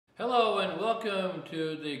Hello and welcome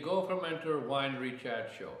to the Go Fermenter Winery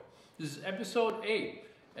Chat Show. This is episode 8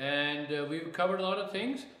 and we've covered a lot of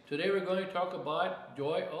things. Today we're going to talk about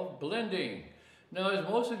joy of blending. Now, as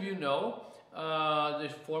most of you know,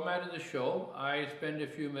 this format of the show, I spend a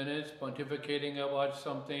few minutes pontificating about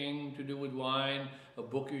something to do with wine, a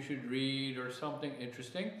book you should read or something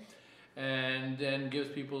interesting, and then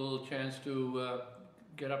gives people a chance to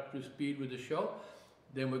get up to speed with the show.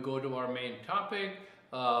 Then we go to our main topic.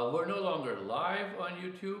 We're no longer live on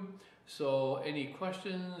YouTube, so any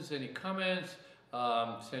questions, any comments,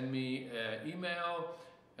 send me an email,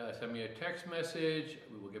 send me a text message,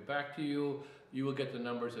 we will get back to you. You will get the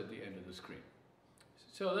numbers at the end of the screen.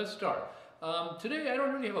 So let's start. Today I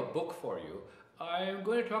don't really have a book for you. I'm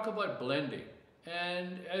going to talk about blending.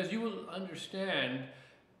 And as you will understand,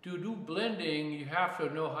 to do blending you have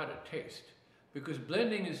to know how to taste. Because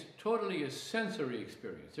blending is totally a sensory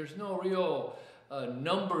experience. There's no real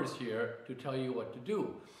numbers here to tell you what to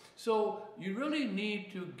do. So you really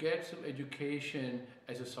need to get some education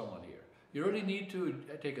as a sommelier. You really need to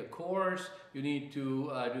take a course, you need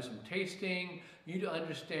to do some tasting, you need to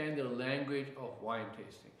understand the language of wine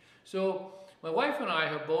tasting. So my wife and I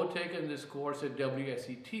have both taken this course at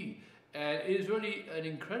WSET, and it is really an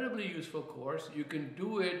incredibly useful course. You can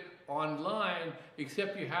do it online,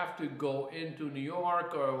 except you have to go into New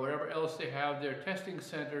York or wherever else they have their testing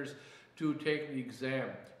centers to take the exam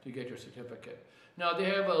to get your certificate. Now they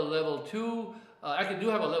have a level 2, actually do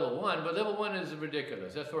have a level 1, but level 1 is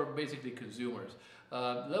ridiculous. That's for basically consumers.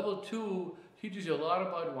 Level 2 teaches you a lot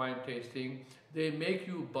about wine tasting. They make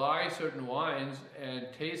you buy certain wines and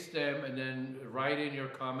taste them and then write in your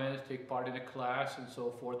comments, take part in a class and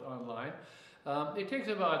so forth online. It takes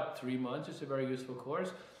about 3 months. It's a very useful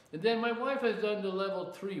course. And then my wife has done the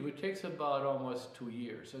level 3, which takes about almost 2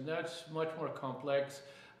 years. And that's much more complex.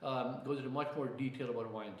 Goes into much more detail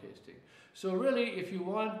about wine tasting. So really, if you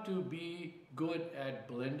want to be good at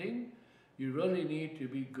blending, you really need to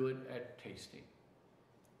be good at tasting.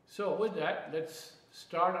 So with that, let's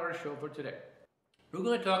start our show for today. We're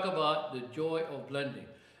going to talk about the joy of blending.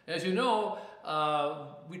 As you know,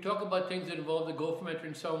 we talk about things that involve the Go Fermenter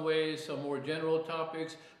in some ways, some more general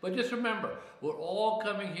topics, but just remember, we're all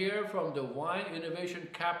coming here from the wine innovation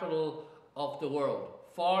capital of the world,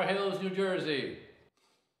 Far Hills, New Jersey.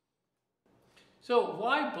 So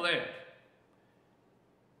why blend?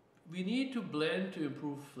 We need to blend to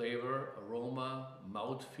improve flavor, aroma,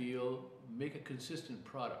 mouthfeel, make a consistent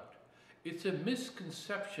product. It's a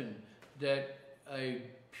misconception that a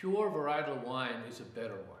pure varietal wine is a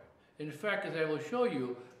better wine. In fact, as I will show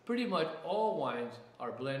you, pretty much all wines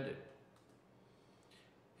are blended.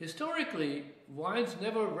 Historically, wines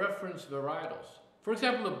never referenced varietals. For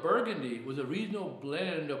example, a Burgundy was a regional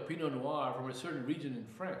blend of Pinot Noir from a certain region in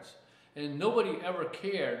France. And nobody ever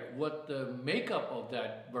cared what the makeup of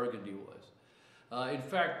that Burgundy was. In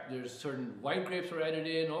fact, there's certain white grapes are added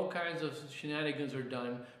in, all kinds of shenanigans are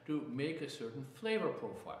done to make a certain flavor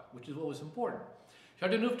profile, which is what was important.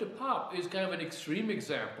 Chateauneuf du Pape is kind of an extreme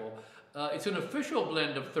example. It's an official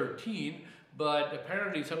blend of 13, but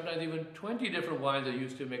apparently sometimes even 20 different wines are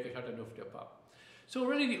used to make a Chateauneuf du Pape. So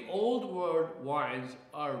really the old world wines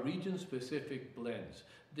are region-specific blends.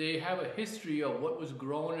 They have a history of what was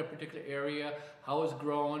grown in a particular area, how it's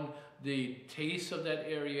grown, the taste of that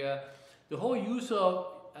area. The whole use of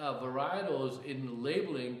varietals in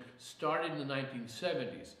labeling started in the 1970s.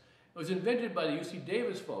 It was invented by the UC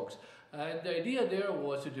Davis folks, and the idea there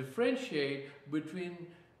was to differentiate between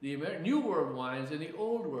the New World wines and the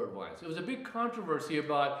Old World wines. There was a big controversy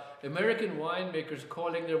about American winemakers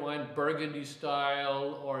calling their wine Burgundy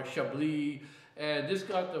style or Chablis, and this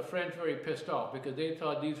got the French very pissed off because they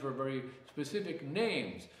thought these were very specific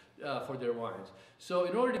names for their wines. So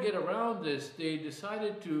in order to get around this, they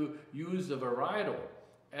decided to use the varietal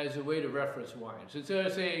as a way to reference wines. Instead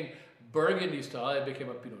of saying Burgundy style, it became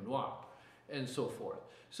a Pinot Noir and so forth.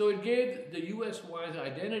 So it gave the US wines an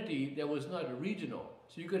identity that was not regional.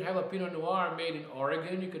 So you could have a Pinot Noir made in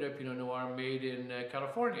Oregon, you could have Pinot Noir made in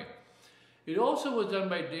California. It also was done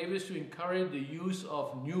by Davis to encourage the use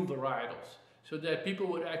of new varietals, so that people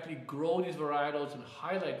would actually grow these varietals and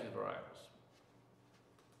highlight these varietals.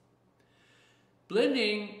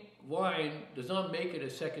 Blending wine does not make it a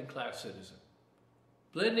second-class citizen.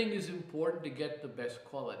 Blending is important to get the best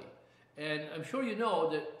quality. And I'm sure you know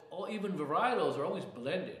that even varietals are always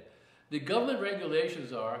blended. The government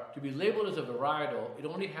regulations are, to be labeled as a varietal, it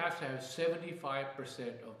only has to have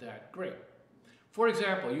 75% of that grape. For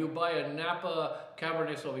example, you buy a Napa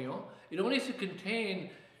Cabernet Sauvignon, it only has to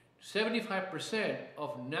contain 75%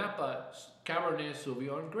 of Napa Cabernet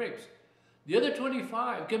Sauvignon grapes. The other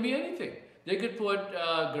 25 can be anything. They could put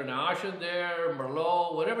Grenache in there,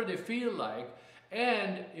 Merlot, whatever they feel like.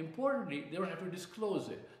 And importantly, they don't have to disclose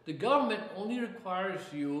it. The government only requires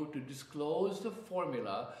you to disclose the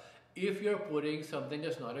formula if you're putting something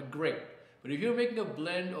that's not a grape. But if you're making a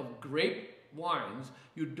blend of grape wines,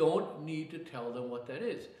 you don't need to tell them what that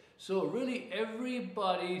is. So really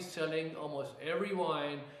everybody selling almost every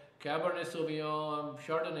wine, Cabernet Sauvignon,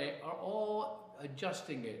 Chardonnay, are all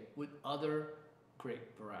adjusting it with other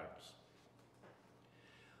grape varietals.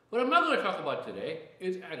 What I'm not going to talk about today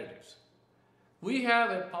is additives. We have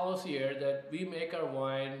a policy here that we make our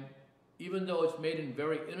wine, even though it's made in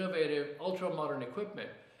very innovative, ultra-modern equipment,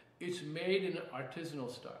 it's made in an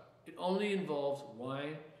artisanal style. It only involves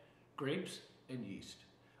wine, grapes, and yeast.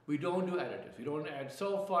 We don't do additives. We don't add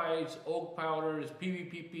sulfites, oak powders,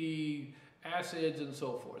 PVPP, acids, and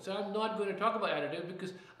so forth. So I'm not going to talk about additives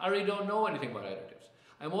because I really don't know anything about additives.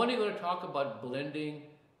 I'm only going to talk about blending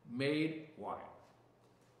made wine.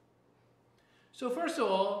 So first of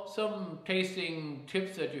all, some tasting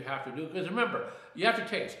tips that you have to do, because remember, you have to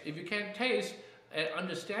taste. If you can't taste and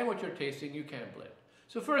understand what you're tasting, you can't blend.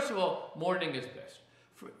 So first of all, morning is best.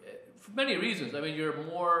 For many reasons. I mean, you're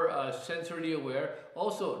more sensorily aware.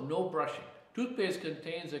 Also, no brushing. Toothpaste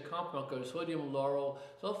contains a compound called sodium lauryl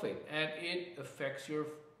sulfate, and it affects your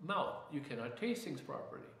mouth. You cannot taste things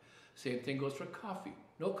properly. Same thing goes for coffee.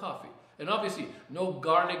 No coffee. And obviously, no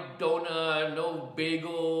garlic donut, no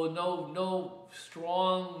bagel, no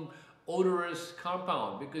strong odorous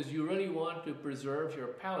compound, because you really want to preserve your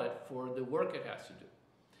palate for the work it has to do.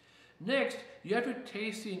 Next, you have to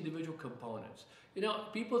taste the individual components. You know,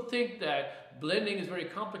 people think that blending is very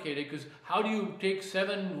complicated because how do you take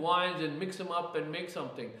 7 wines and mix them up and make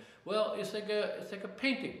something? Well, it's like a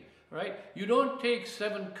painting, right? You don't take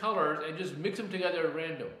 7 colors and just mix them together at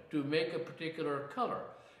random to make a particular color.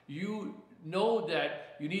 You know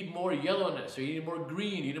that you need more yellowness, or you need more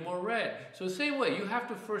green, you need more red. So the same way, you have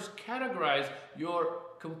to first categorize your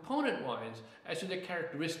component wines as to their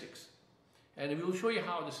characteristics. And we will show you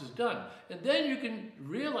how this is done. And then you can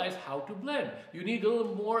realize how to blend. You need a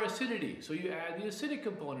little more acidity, so you add the acidic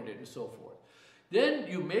component in and so forth. Then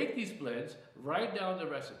you make these blends, write down the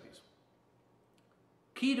recipes.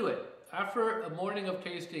 Key to it, after a morning of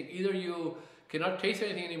tasting, either you cannot taste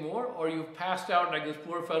anything anymore, or you've passed out like this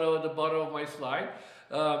poor fellow at the bottom of my slide.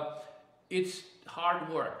 It's hard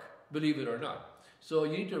work, believe it or not. So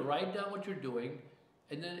you need to write down what you're doing,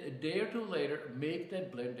 and then a day or two later, make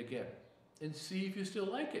that blend again and see if you still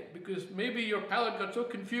like it, because maybe your palate got so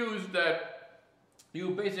confused that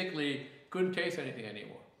you basically couldn't taste anything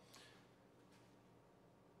anymore.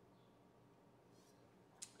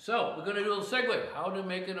 So we're going to do a little segue, how to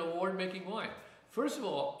make an award-making wine. First of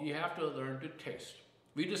all, you have to learn to taste.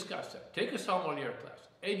 We discussed that. Take a sommelier class.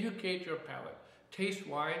 Educate your palate. Taste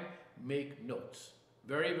wine, make notes.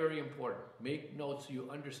 Very, very important. Make notes so you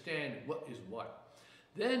understand what is what.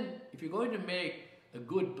 Then, if you're going to make a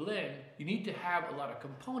good blend, you need to have a lot of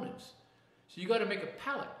components. So you got to make a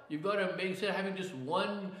palette. You've got to make, instead of having just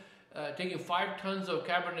one, taking 5 tons of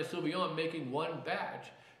Cabernet Sauvignon and making one batch,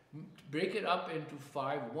 break it up into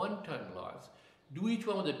 5 one-ton lots. Do each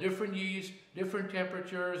one with a different yeast, different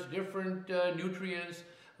temperatures, different nutrients,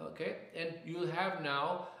 okay? And you'll have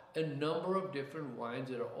now a number of different wines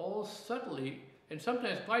that are all subtly and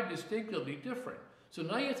sometimes quite distinctively different. So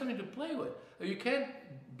now you have something to play with. You can't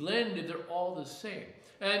blend if they're all the same.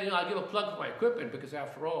 And I'll give a plug for my equipment because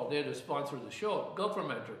after all, they're the sponsor of the show, Go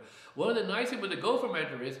Fermenter. One of the nice things with the Go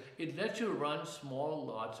Fermenter is it lets you run small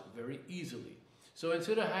lots very easily. So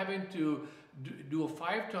instead of having to do a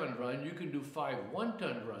 5-ton run, you can do 5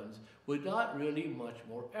 one-ton runs without really much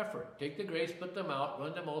more effort. Take the grapes, put them out,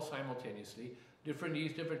 run them all simultaneously, different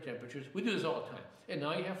yeast, different temperatures. We do this all the time. And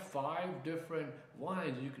now you have 5 different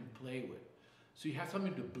wines you can play with. So you have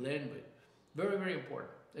something to blend with. Very, very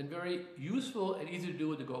important and very useful and easy to do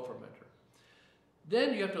with the Go Fermenter.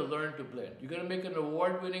 Then you have to learn to blend. You're going to make an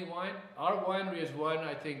award-winning wine. Our winery has won,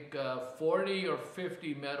 I think, 40 or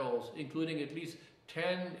 50 medals, including at least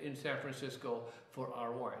 10 in San Francisco for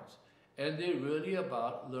our wines. And they're really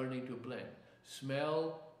about learning to blend.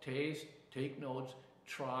 Smell, taste, take notes,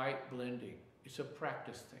 try blending. It's a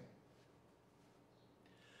practice thing.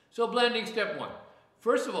 So blending, step 1.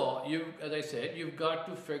 First of all, as I said, you've got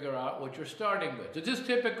to figure out what you're starting with. So this is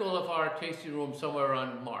typical of our tasting room somewhere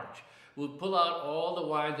around March. We'll pull out all the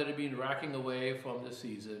wines that have been racking away from the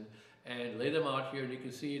season and lay them out here. And you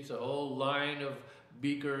can see it's a whole line of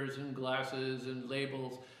beakers and glasses and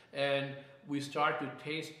labels. And we start to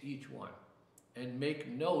taste each one and make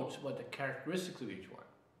notes about the characteristics of each one.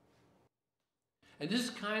 And this is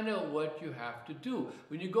kind of what you have to do.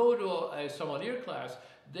 When you go to a sommelier class,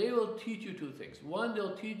 they will teach you two things. One,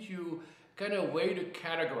 they'll teach you kind of way to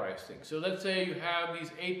categorize things. So let's say you have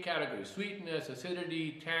these 8 categories: sweetness,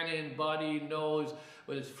 acidity, tannin, body, nose,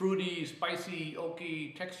 whether it's fruity, spicy,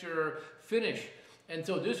 oaky, texture, finish. And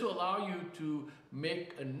so this will allow you to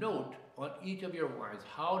make a note on each of your wines.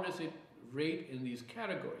 How does it rate in these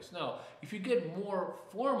categories? Now, if you get more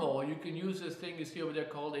formal, you can use this thing you see over there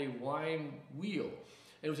called a wine wheel.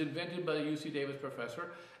 It was invented by the UC Davis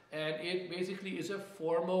professor, and it basically is a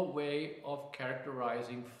formal way of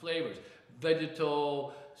characterizing flavors.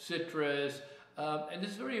 Vegetal, citrus, and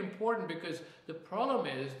this is very important because the problem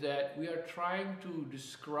is that we are trying to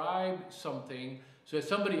describe something so that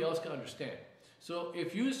somebody else can understand. So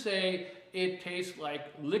if you say it tastes like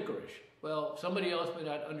licorice, well, somebody else may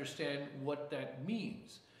not understand what that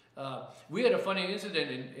means. We had a funny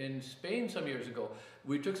incident in Spain some years ago.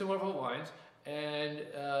 We took some of our wines, and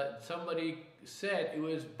somebody said it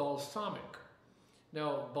was balsamic.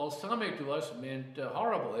 Now, balsamic to us meant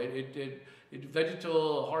horrible. It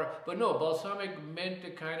vegetal horror, but no, balsamic meant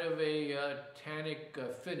a kind of a tannic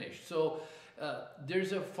finish. So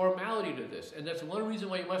there's a formality to this, and that's one reason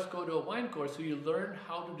why you must go to a wine course, so you learn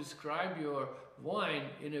how to describe your wine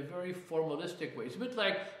in a very formalistic way. It's a bit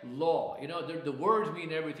like law, you know, the words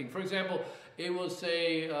mean everything. For example, it will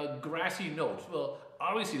say grassy notes. Well,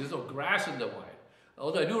 obviously there's no grass in the wine.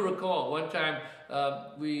 Although I do recall one time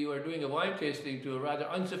we were doing a wine tasting to a rather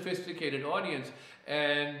unsophisticated audience,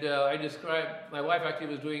 and I described, my wife actually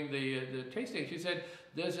was doing the tasting. She said,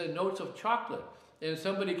 there's a notes of chocolate. And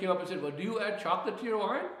somebody came up and said, well, do you add chocolate to your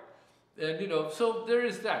wine? And you know, so there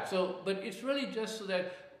is that. So, but it's really just so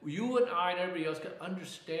that you and I and everybody else can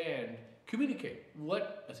understand, communicate,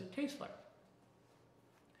 what does it taste like?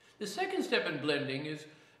 The second step in blending is,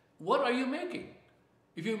 what are you making?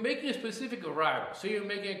 If you're making a specific varietal, so you're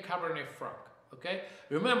making a Cabernet Franc, okay?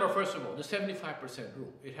 Remember, first of all, the 75%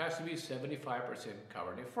 rule. It has to be 75%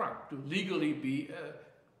 Cabernet Franc to legally be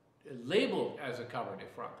labeled as a Cabernet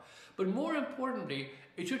Franc. But more importantly,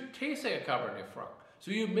 it should taste like a Cabernet Franc.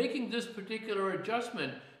 So you're making this particular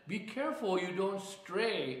adjustment. Be careful you don't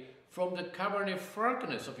stray from the Cabernet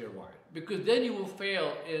Francness of your wine, because then you will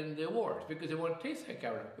fail in the awards, because it won't taste like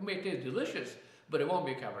Cabernet. It may taste delicious, but it won't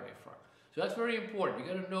be a Cabernet Franc. So that's very important.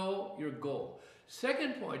 You got to know your goal.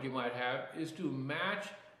 Second point you might have is to match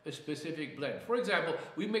a specific blend. For example,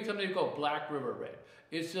 we make something called Black River Red.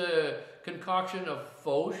 It's a concoction of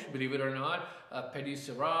Fauche, believe it or not, Petit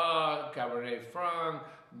Syrah, Cabernet Franc,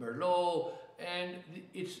 Merlot, and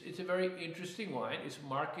it's a very interesting wine. It's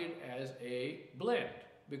marketed as a blend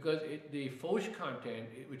because the Fauche content,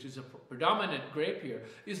 which is a predominant grape here,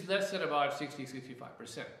 is less than about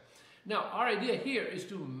 60–65%. Now, our idea here is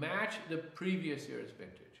to match the previous year's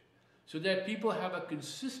vintage so that people have a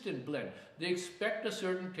consistent blend. They expect a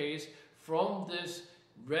certain taste from this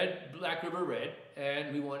Black River Red,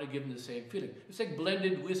 and we want to give them the same feeling. It's like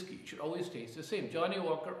blended whiskey. It should always taste the same. Johnny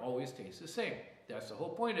Walker always tastes the same. That's the whole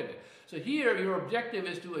point of it. So here, your objective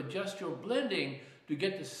is to adjust your blending to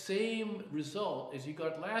get the same result as you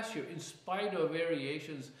got last year, in spite of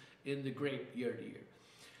variations in the grape year to year.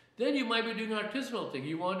 Then you might be doing an artisanal thing.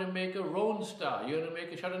 You want to make a Rhone style. You want to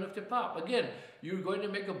make a Châteauneuf-du-Pape. Again, you're going to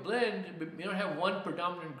make a blend. You don't have one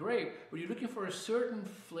predominant grape, but you're looking for a certain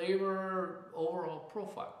flavor overall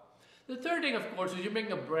profile. The third thing, of course, is you're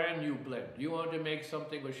making a brand new blend. You want to make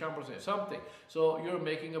something with Chambourcin, something. So you're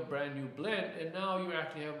making a brand new blend, and now you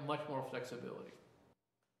actually have much more flexibility.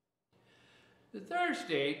 The third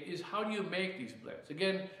stage is, how do you make these blends?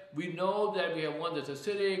 Again, we know that we have one that's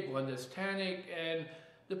acidic, one that's tannic, and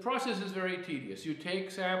the process is very tedious. You take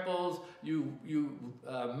samples, you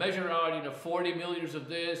measure out 40 milliliters of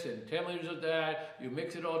this and 10 milliliters of that, you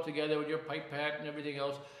mix it all together with your pipette and everything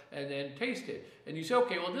else, and then taste it. And you say,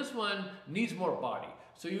 okay, well, this one needs more body.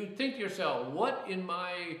 So you think to yourself, what in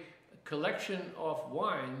my collection of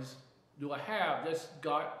wines do I have that's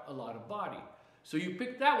got a lot of body? So you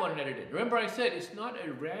pick that one and edit it. Remember I said it's not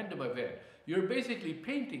a random event. You're basically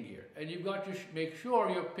painting here, and you've got to make sure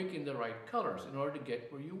you're picking the right colors in order to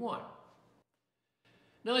get where you want.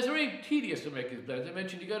 Now, it's very tedious to make these blends. I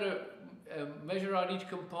mentioned you got to measure out each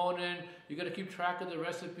component. You got to keep track of the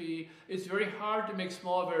recipe. It's very hard to make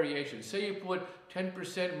small variations. Say you put 10%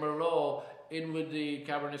 Merlot in with the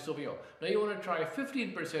Cabernet Sauvignon. Now you want to try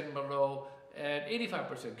 15% Merlot and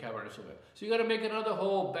 85% Cabernet Sauvignon. So you got to make another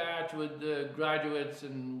whole batch with the graduates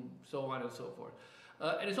and so on and so forth.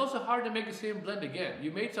 And it's also hard to make the same blend again. You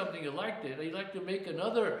made something, you liked it, and you like to make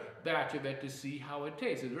another batch of it to see how it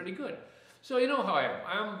tastes. It's really good. So you know how I am.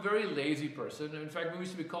 I'm a very lazy person. In fact, we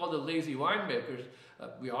used to be called the lazy winemakers.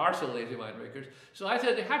 We are still lazy winemakers. So I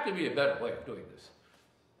said there had to be a better way of doing this.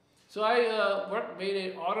 So I made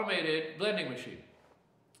an automated blending machine.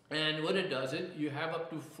 And what it does, you have up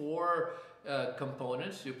to 4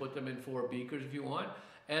 components. You put them in 4 beakers if you want,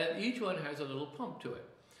 and each one has a little pump to it.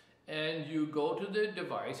 And you go to the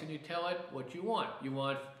device and you tell it what you want. You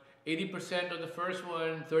want 80% of the first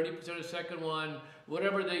one, 30% of the second one,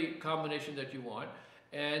 whatever the combination that you want,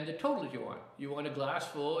 and the total that you want. You want a glass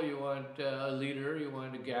full, you want a liter, you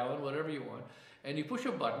want a gallon, whatever you want. And you push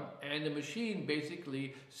a button and the machine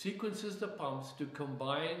basically sequences the pumps to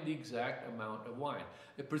combine the exact amount of wine.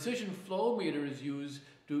 A precision flow meter is used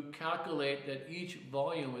to calculate that each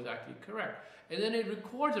volume is actually correct. And then it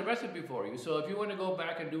records a recipe for you. So if you want to go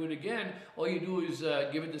back and do it again, all you do is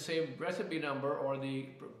give it the same recipe number or the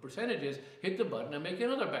percentages, hit the button and make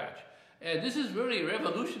another batch. And this has really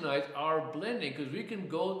revolutionized our blending because we can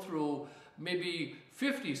go through maybe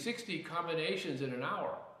 50, 60 combinations in an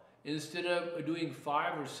hour instead of doing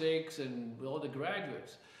 5 or 6 and all the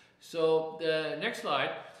graduates. So the next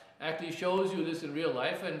slide actually shows you this in real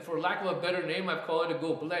life, and for lack of a better name, I've called it a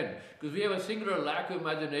Go Blend, because we have a singular lack of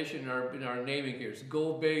imagination in our naming here. It's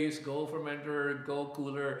Go Base, Go Fermenter, Go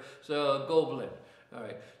Cooler, so Go Blend. All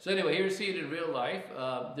right, so anyway, here you see it in real life.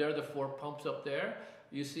 There are the 4 pumps up there.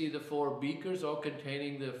 You see the 4 beakers all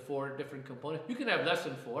containing the 4 different components. You can have less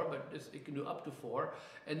than 4, but it can do up to 4.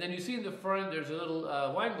 And then you see in the front there's a little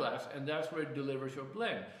wine glass, and that's where it delivers your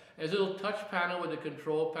blend. There's a little touch panel with a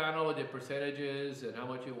control panel with the percentages and how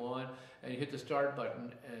much you want, and you hit the start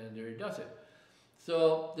button and there it does it.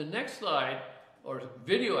 So the next slide, or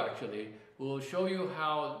video actually, will show you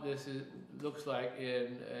how this looks like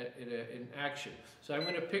in action. So I'm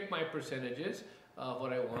going to pick my percentages of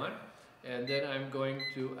what I want, and then I'm going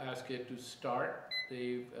to ask it to start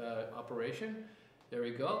the operation. There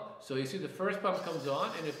we go. So you see the first pump comes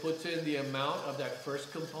on and it puts in the amount of that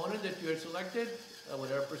first component that you had selected,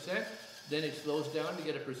 whatever percent. Then it slows down to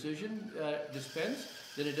get a precision dispense.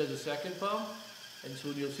 Then it does a second pump, and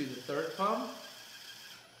soon you'll see the third pump.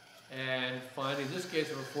 And finally, in this case,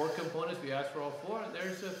 there were 4 components. We asked for all 4, and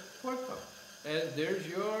there's the 4th pump. And there's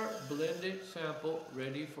your blended sample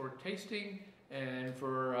ready for tasting and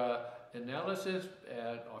for analysis,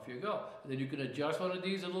 and off you go. And then you can adjust one of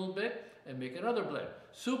these a little bit and make another blend.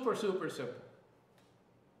 Super, super simple.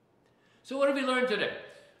 So what have we learned today?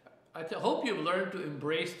 I hope you've learned to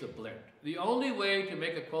embrace the blend. The only way to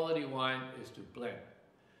make a quality wine is to blend.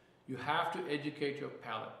 You have to educate your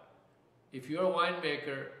palate. If you're a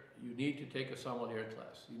winemaker, you need to take a sommelier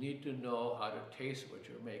class. You need to know how to taste what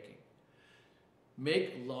you're making.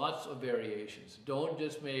 Make lots of variations. Don't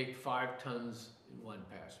just make 5 tons in one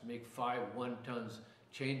pass. Make 5 1-tons,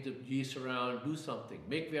 change the yeast around, do something.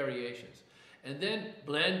 Make variations. And then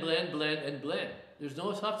blend, blend, blend, and blend. There's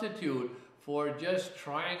no substitute for just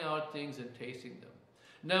trying out things and tasting them.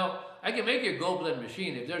 Now, I can make you a Go Blend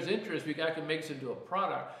machine. If there's interest, I can make this into a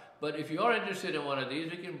product. But if you are interested in one of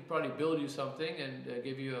these, we can probably build you something and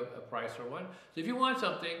give you a price for one. So if you want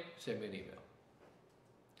something, send me an email.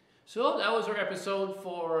 So that was our episode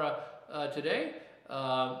for today.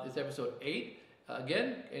 It's episode 8.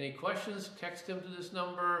 Again, any questions, text them to this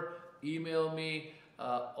number, email me.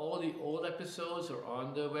 All the old episodes are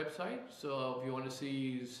on the website. So if you want to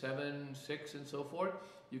see 7, 6, and so forth,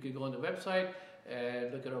 you can go on the website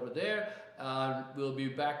and look it over there. We'll be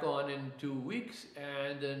back on in 2 weeks.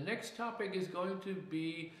 And the next topic is going to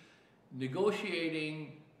be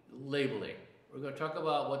negotiating labeling. We're going to talk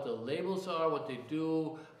about what the labels are, what they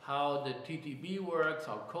do, how the TTB works,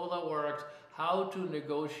 how COLA works, how to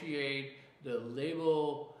negotiate the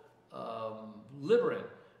label labyrinth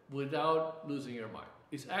without losing your mind.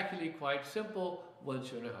 It's actually quite simple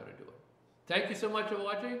once you know how to do it. Thank you so much for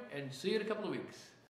watching, and see you in a couple of weeks.